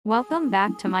Welcome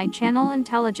back to my channel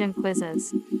Intelligent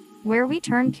Quizzes, where we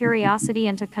turn curiosity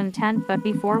into content. But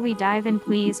before we dive in,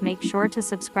 please make sure to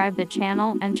subscribe the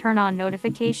channel and turn on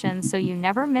notifications so you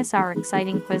never miss our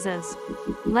exciting quizzes.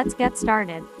 Let's get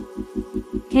started.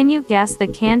 Can you guess the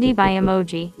candy by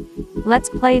emoji? Let's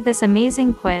play this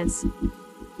amazing quiz.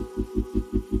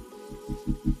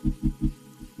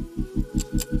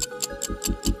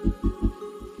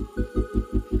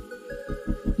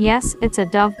 Yes, it's a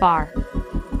Dove bar.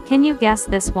 Can you guess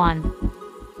this one?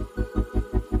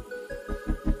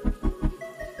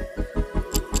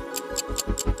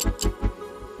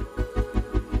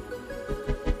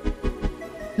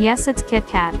 Yes, it's Kit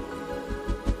Kat.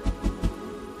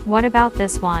 What about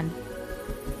this one?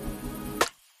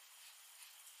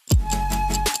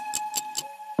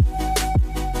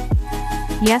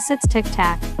 Yes, it's Tic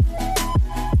Tac.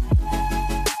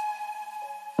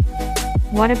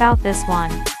 What about this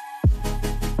one?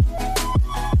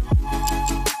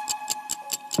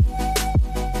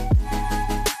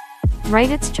 Right,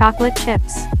 it's chocolate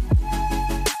chips.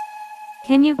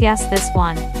 Can you guess this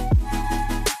one?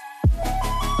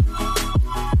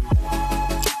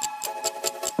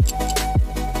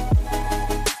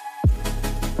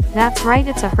 That's right,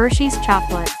 it's a Hershey's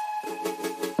chocolate.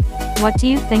 What do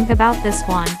you think about this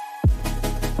one?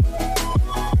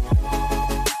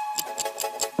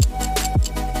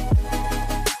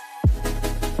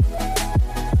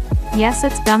 Yes,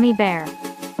 it's Gummy Bear.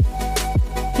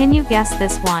 Can you guess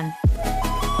this one?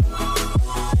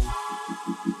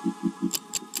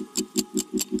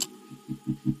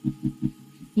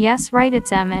 Yes, right,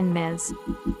 it's M&Ms.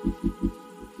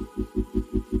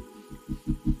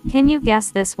 Can you guess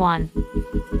this one?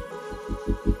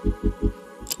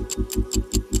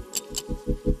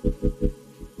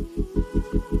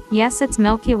 Yes, it's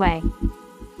Milky Way.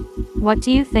 What do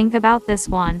you think about this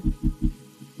one?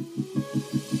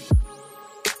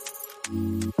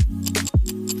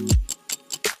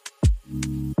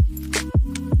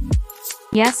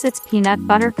 Yes, it's Peanut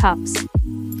Butter Cups.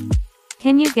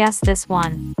 Can you guess this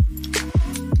one?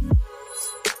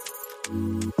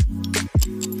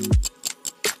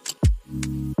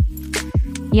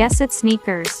 Yes, it's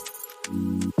Sneakers.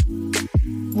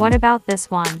 What about this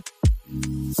one?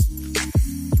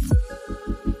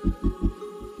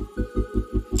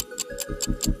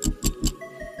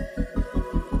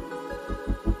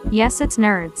 Yes, it's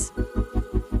Nerds.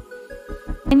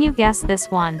 Can you guess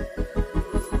this one?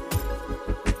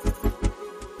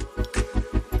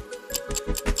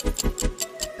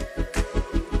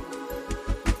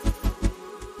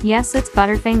 Yes, it's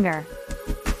Butterfinger.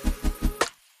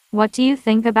 What do you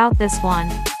think about this one?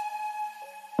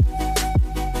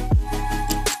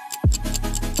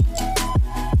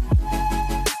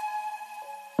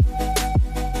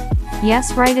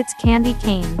 Yes, right, it's Candy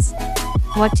Canes.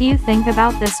 What do you think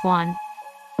about this one?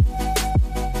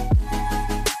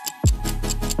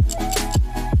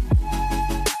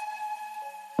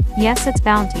 Yes, it's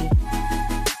Bounty.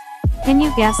 Can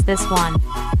you guess this one?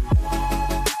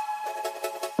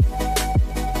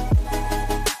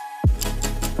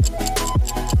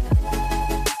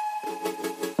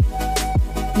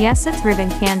 Yes, it's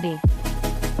Ribbon Candy.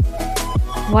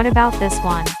 What about this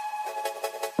one?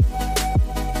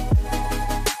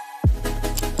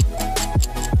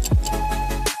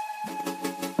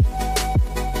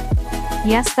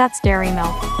 Yes, that's Dairy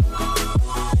Milk.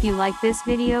 If you like this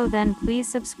video, then please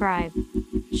subscribe.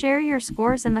 Share your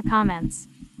scores in the comments.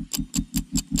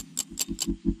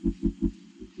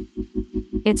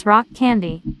 It's Rock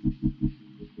Candy.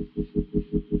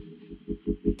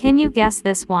 Can you guess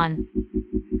this one?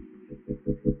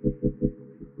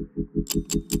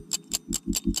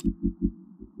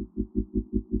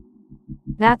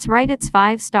 That's right, it's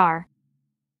 5-star.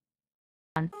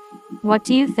 What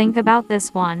do you think about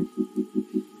this one?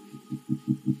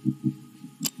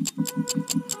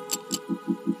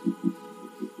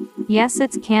 Yes,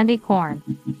 it's candy corn.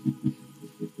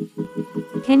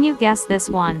 Can you guess this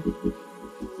one?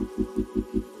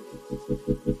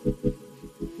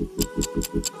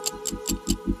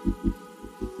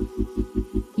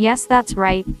 Yes, that's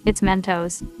right, it's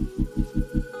Mentos.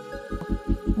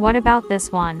 What about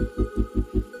this one?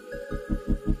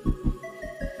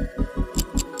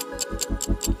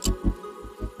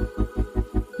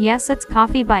 Yes, it's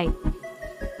Coffee Bite.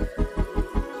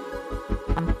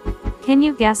 Can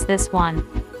you guess this one?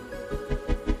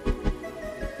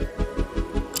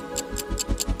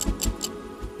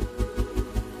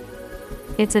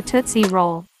 It's a Tootsie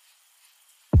Roll.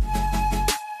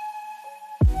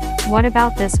 What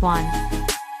about this one?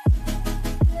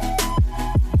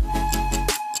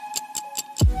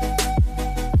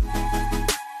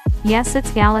 Yes,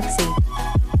 it's galaxy.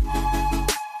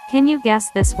 Can you guess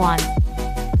this one?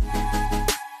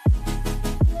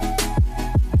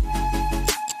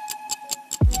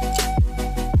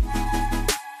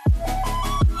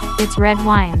 It's red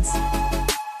wines.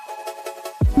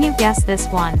 Can you guess this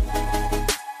one?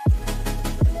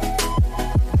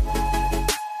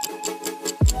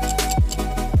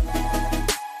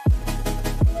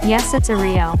 Yes, it's a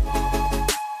Rio.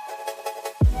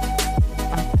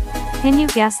 Can you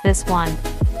guess this one?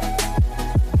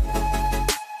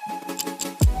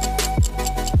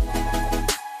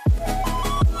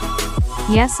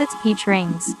 Yes, it's peach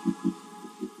rings.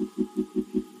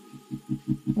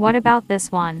 What about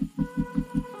this one?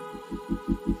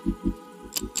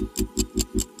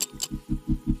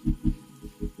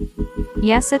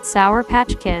 Yes, it's Sour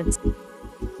Patch Kids.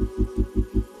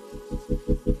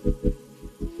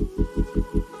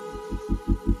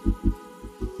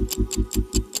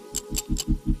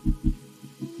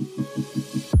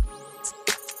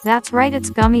 That's right, it's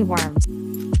gummy worms.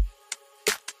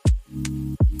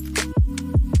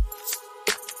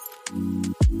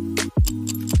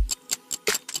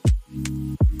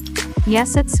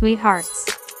 Yes, it's sweethearts.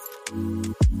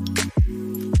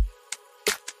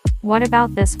 What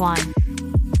about this one?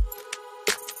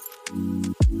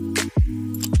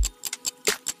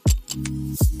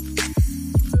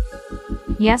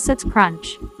 Yes, it's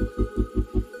crunch.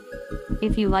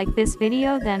 If you like this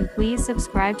video, then please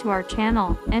subscribe to our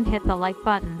channel and hit the like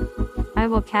button. I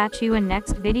will catch you in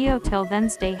next video. Till then,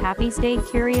 stay happy, stay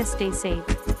curious, stay safe.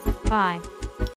 Bye.